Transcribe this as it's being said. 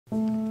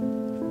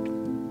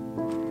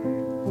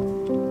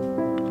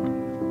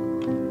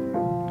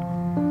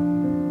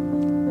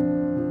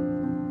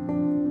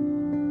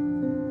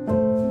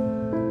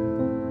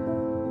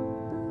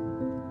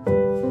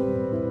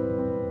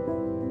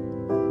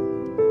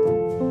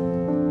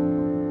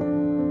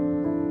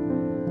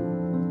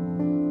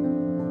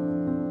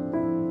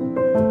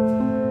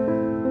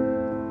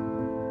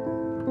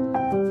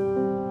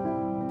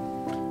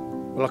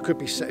could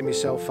be setting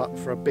myself up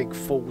for a big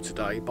fall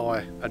today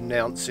by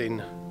announcing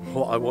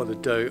what I want to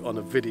do on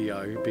a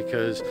video,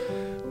 because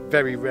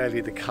very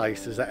rarely the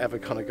case does that ever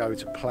kind of go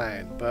to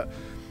plan. But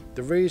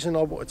the reason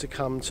I wanted to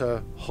come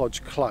to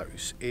Hodge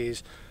Close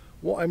is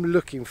what I'm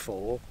looking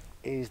for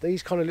is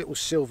these kind of little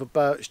silver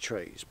birch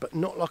trees, but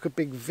not like a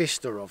big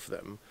vista of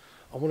them.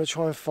 I want to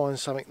try and find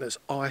something that's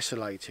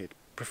isolated,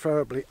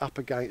 preferably up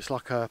against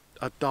like a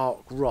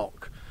dark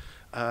rock,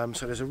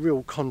 so there's a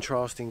real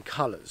contrast in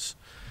colours.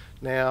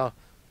 Now,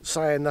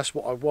 saying that's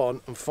what I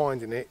want and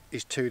finding it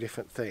is two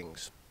different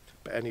things.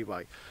 But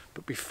anyway,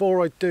 but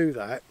before I do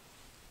that,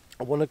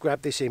 I want to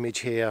grab this image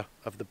here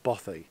of the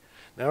bothy.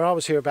 Now, I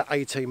was here about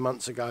 18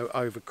 months ago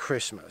over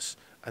Christmas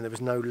and there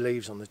was no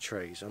leaves on the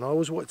trees, and I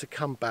always wanted to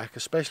come back,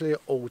 especially at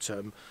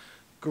autumn,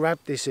 grab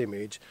this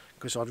image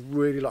because I'd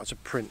really like to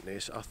print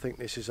this. I think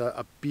this is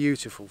a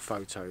beautiful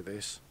photo,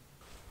 this.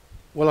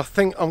 Well, I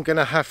think I'm going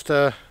to have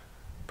to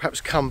perhaps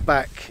come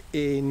back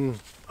in,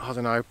 I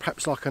don't know,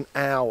 perhaps like an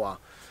hour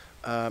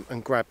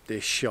and grab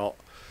this shot.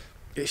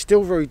 It's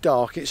still very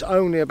dark. It's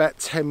only about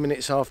 10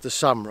 minutes after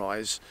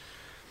sunrise,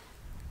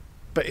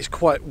 but it's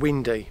quite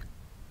windy.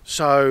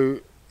 So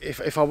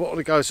if I wanted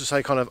to go to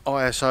say kind of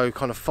ISO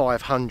kind of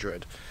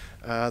 500,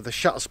 the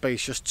shutter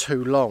speed's just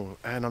too long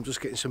and I'm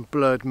just getting some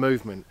blurred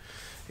movement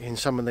in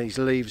some of these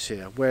leaves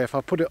here, where if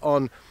I put it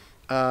on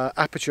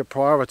aperture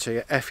priority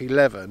at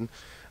f11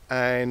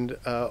 and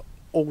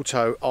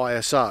auto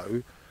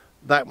ISO,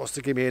 that wants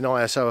to give me an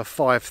ISO of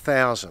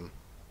 5000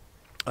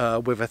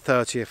 with a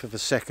 30th of a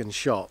second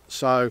shot.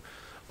 So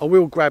I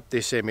will grab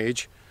this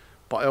image,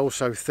 but I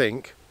also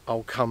think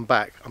I'll come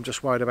back. I'm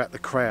just worried about the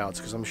crowds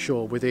because I'm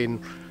sure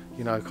within,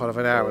 you know, kind of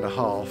an hour and a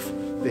half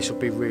this will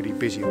be really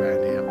busy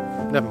around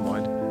here. Never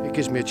mind, it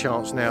gives me a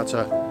chance now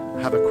to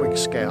have a quick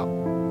scout.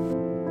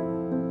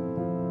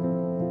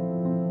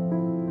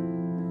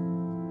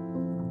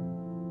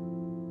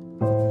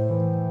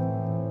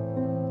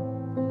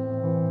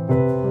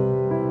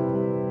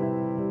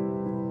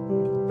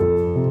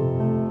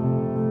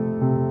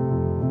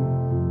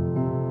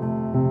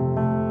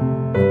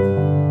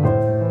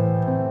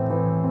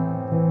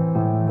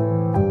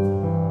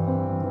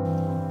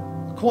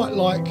 Quite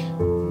like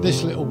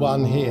this little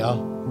one here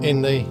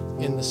in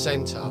the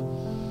centre,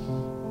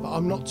 but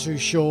I'm not too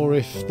sure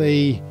if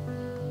the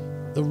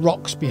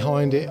rocks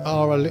behind it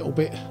are a little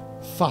bit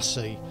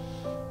fussy,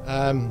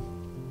 and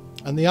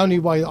the only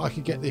way that I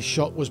could get this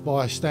shot was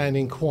by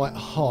standing quite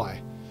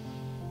high,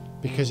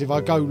 because if I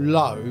go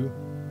low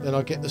then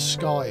I get the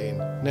sky in.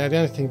 Now the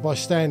only thing, by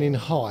standing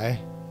high,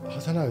 I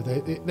don't know,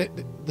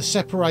 the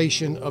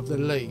separation of the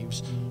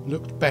leaves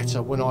looked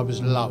better when I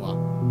was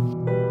lower.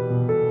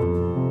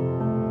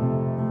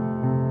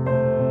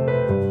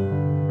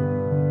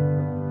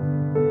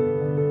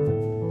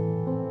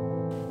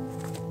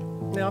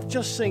 Now I've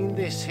just seen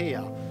this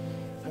here,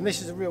 and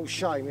this is a real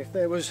shame. If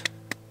there was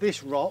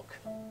this rock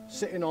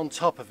sitting on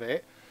top of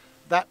it,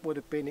 that would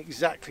have been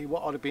exactly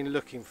what I'd have been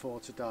looking for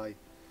today.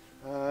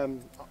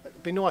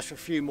 It'd be nice for a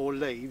few more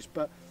leaves,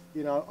 but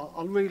you know,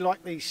 I really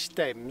like these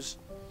stems.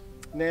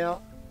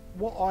 Now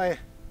what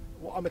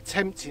I'm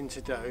attempting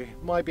to do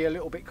might be a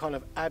little bit kind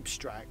of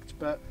abstract,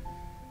 but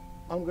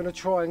I'm going to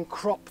try and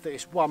crop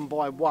this one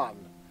by one.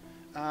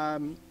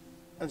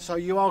 And so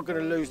you are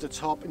going to lose the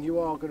top and you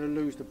are going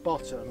to lose the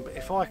bottom, but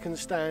if I can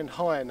stand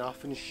high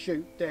enough and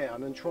shoot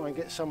down and try and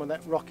get some of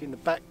that rock in the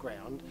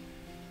background,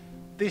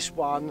 this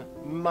one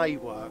may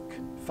work.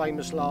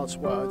 Famous last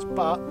words,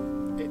 but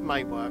it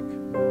may work.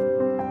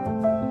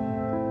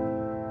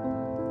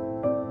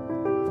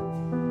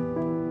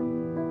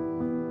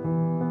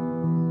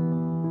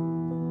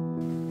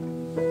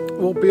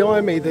 Well,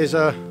 behind me there's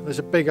a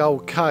big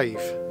old cave,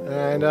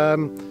 and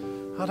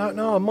I don't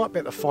know, I might be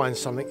able to find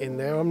something in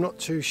there, I'm not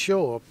too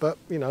sure, but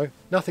you know,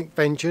 nothing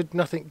ventured,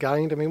 nothing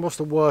gained. I mean, what's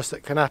the worst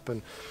that can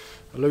happen?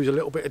 I lose a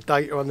little bit of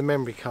data on the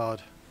memory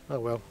card. Oh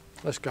well,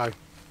 let's go.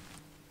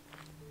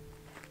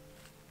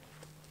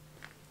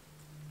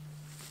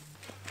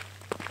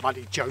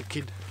 Bloody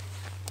joking.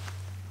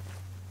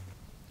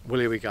 Well,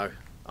 here we go.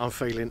 I'm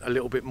feeling a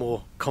little bit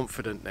more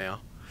confident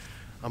now.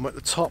 I'm at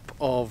the top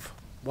of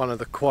one of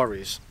the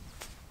quarries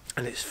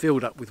and it's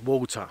filled up with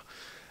water.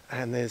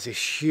 And there's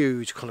this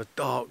huge kind of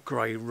dark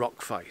grey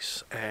rock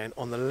face, and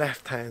on the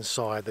left hand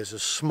side there's a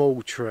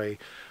small tree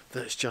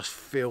that's just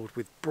filled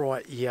with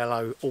bright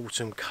yellow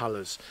autumn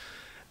colours,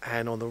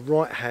 and on the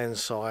right hand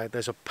side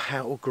there's a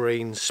pale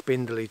green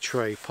spindly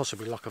tree,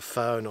 possibly like a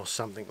fern or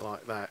something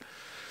like that.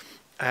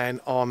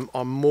 And I'm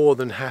more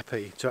than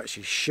happy to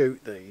actually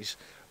shoot these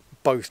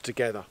both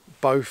together,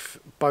 both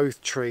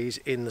trees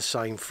in the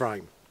same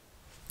frame.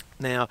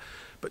 Now,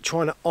 but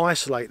trying to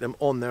isolate them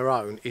on their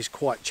own is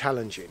quite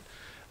challenging.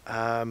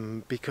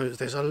 Because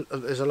there's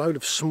a load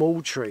of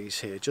small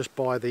trees here just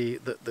by the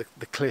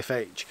cliff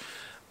edge,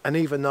 and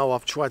even though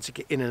I've tried to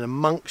get in and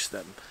amongst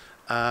them,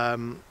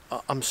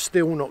 I'm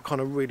still not kind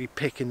of really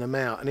picking them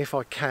out, and if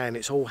I can,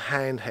 it's all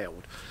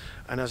handheld.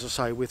 And as I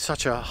say, with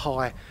such a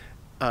high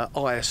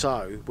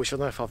ISO, which I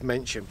don't know if I've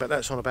mentioned, but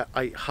that's on about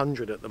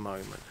 800 at the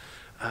moment,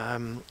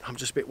 I'm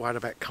just a bit worried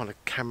about kind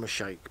of camera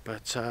shake,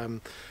 but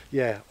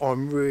yeah,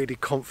 I'm really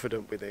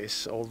confident with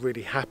this, or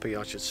really happy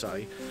I should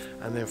say.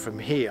 And then from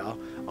here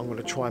I'm going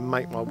to try and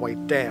make my way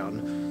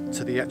down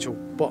to the actual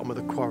bottom of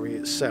the quarry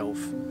itself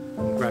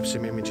and grab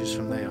some images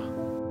from there.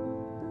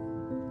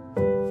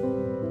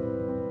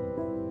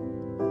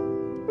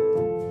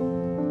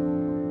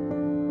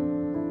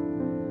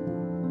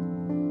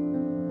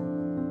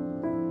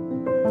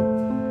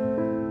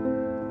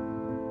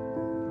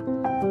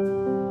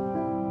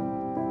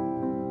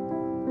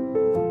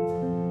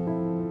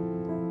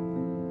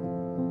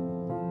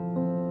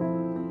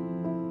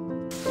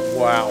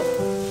 Wow,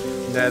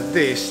 now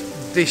this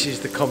is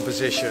the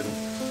composition.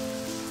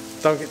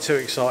 Don't get too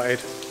excited,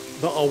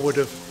 that I would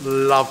have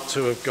loved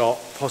to have got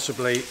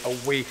possibly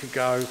a week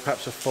ago,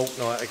 perhaps a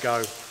fortnight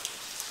ago,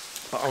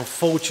 but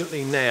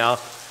unfortunately now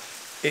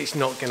it's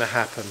not going to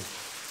happen.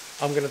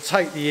 I'm going to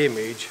take the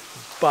image,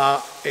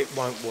 but it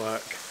won't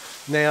work.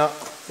 Now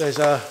there's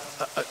a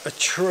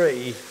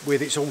tree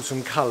with its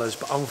autumn colours,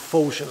 but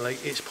unfortunately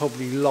it's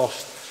probably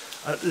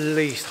lost at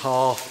least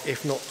half,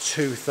 if not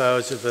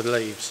 2/3 of the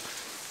leaves.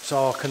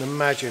 So I can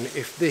imagine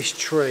if this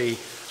tree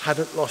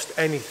hadn't lost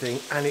anything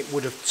and it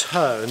would have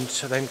turned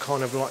to then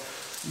kind of like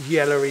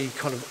yellowy,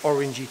 kind of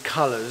orangey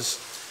colours,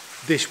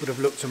 this would have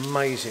looked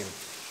amazing.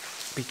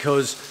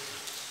 Because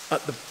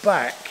at the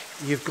back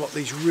you've got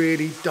these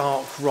really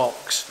dark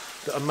rocks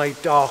that are made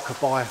darker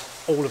by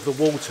all of the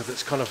water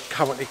that's kind of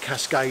currently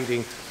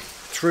cascading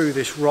through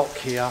this rock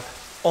here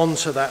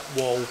onto that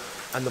wall,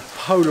 and the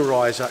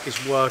polarizer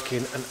is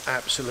working an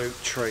absolute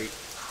treat.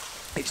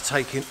 It's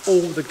taking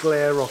all the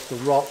glare off the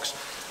rocks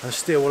and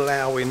still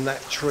allowing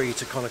that tree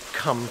to kind of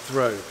come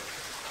through.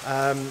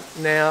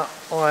 Now,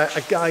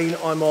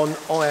 I'm on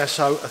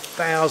ISO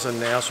 1000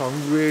 now, so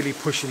I'm really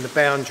pushing the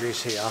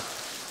boundaries here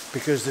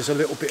because there's a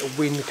little bit of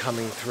wind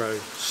coming through.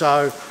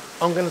 So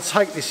I'm going to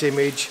take this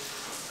image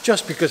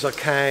just because I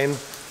can,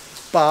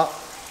 but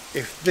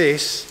if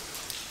this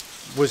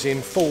was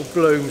in full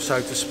bloom,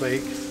 so to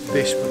speak,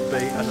 this would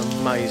be an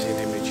amazing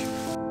image.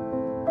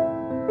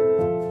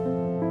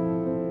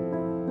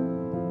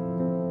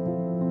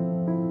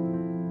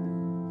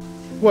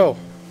 Well,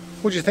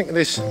 what do you think of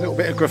this little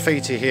bit of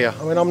graffiti here?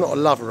 I mean, I'm not a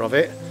lover of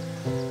it.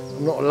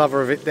 I'm not a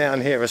lover of it down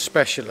here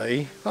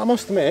especially, but I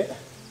must admit,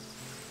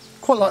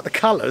 quite like the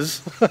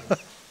colours.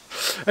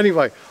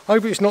 Anyway, I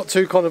hope it's not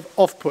too kind of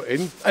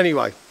off-putting.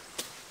 Anyway,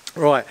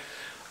 right,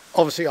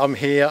 obviously I'm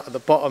here at the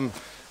bottom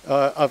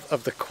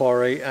of the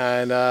quarry,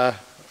 and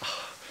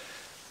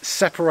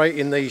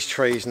separating these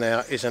trees now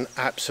is an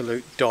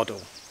absolute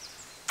doddle.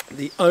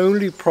 The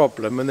only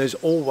problem, and there's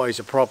always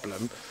a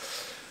problem,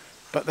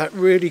 but that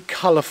really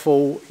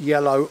colourful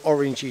yellow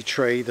orangey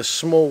tree, the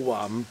small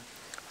one,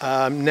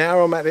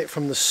 now I'm at it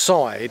from the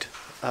side,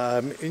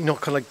 you're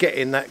not kind of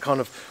getting that kind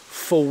of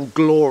full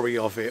glory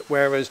of it,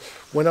 whereas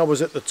when I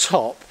was at the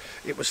top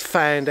it was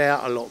fanned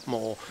out a lot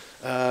more,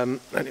 and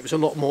it was a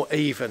lot more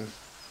even.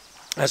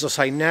 As I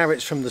say, now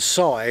it's from the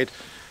side,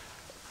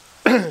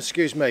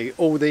 excuse me,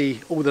 all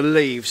the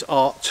leaves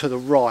are to the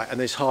right and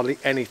there's hardly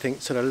anything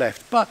to the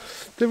left, but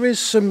there is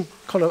some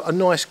kind of a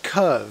nice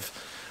curve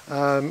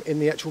in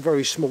the actual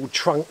very small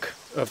trunk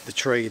of the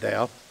tree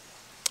there,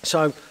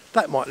 so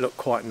that might look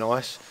quite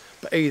nice.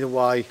 But either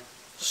way,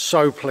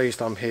 so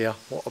pleased I'm here.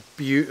 What a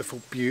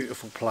beautiful,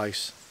 beautiful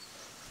place.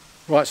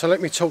 Right, so let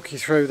me talk you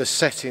through the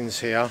settings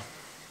here.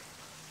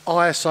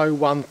 ISO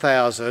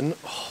 1000,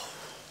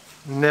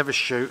 never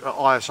shoot at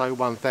ISO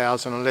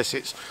 1000 unless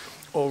it's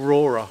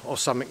Aurora or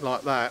something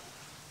like that.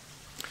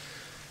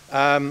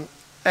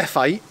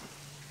 F8,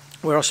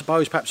 where I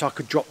suppose perhaps I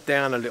could drop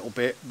down a little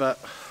bit, but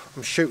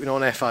I'm shooting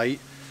on F8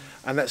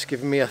 and that's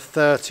giving me a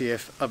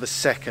 30th of a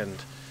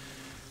second.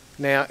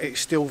 Now it's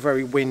still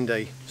very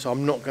windy, so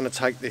I'm not going to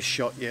take this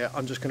shot yet.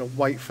 I'm just going to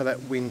wait for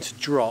that wind to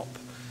drop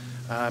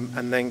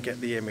and then get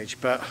the image.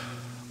 But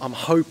I'm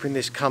hoping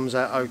this comes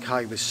out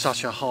okay with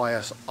such a high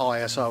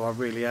ISO, I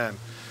really am.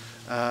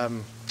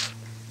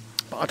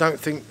 But I don't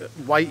think that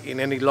waiting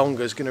any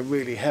longer is going to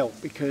really help,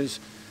 because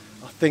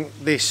I think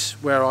this,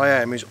 where I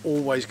am, is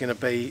always going to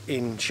be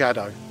in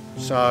shadow.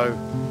 So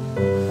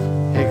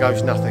here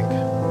goes nothing.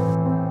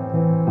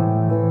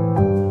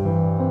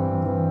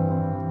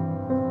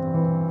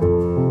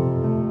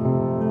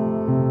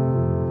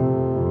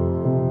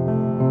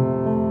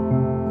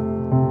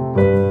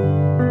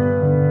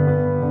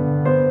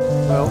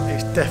 Well,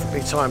 it's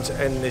definitely time to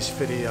end this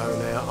video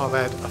now. I've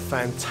had a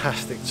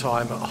fantastic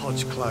time at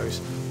Hodge Close.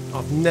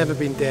 I've never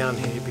been down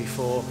here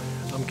before.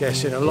 I'm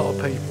guessing a lot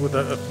of people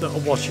that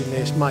are watching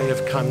this may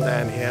have come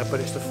down here, but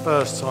it's the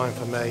first time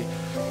for me,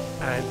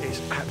 and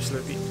it's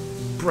absolutely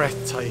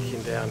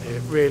breathtaking down here.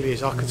 It really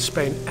is. I could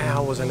spend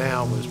hours and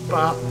hours,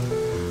 but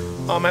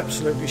I'm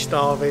absolutely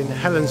starving.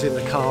 Helen's in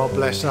the car,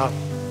 bless her,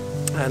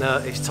 and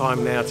it's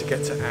time now to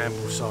get to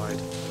Ambleside.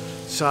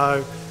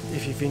 So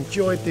if you've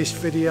enjoyed this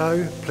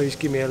video, please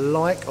give me a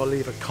like or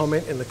leave a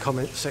comment in the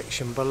comment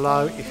section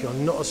below. If you're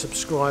not a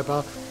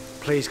subscriber,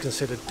 please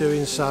consider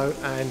doing so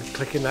and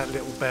clicking that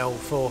little bell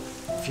for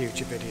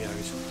future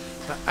videos.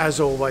 But as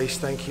always,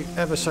 thank you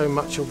ever so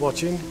much for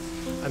watching,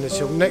 and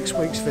until next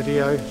week's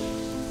video,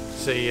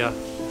 see ya.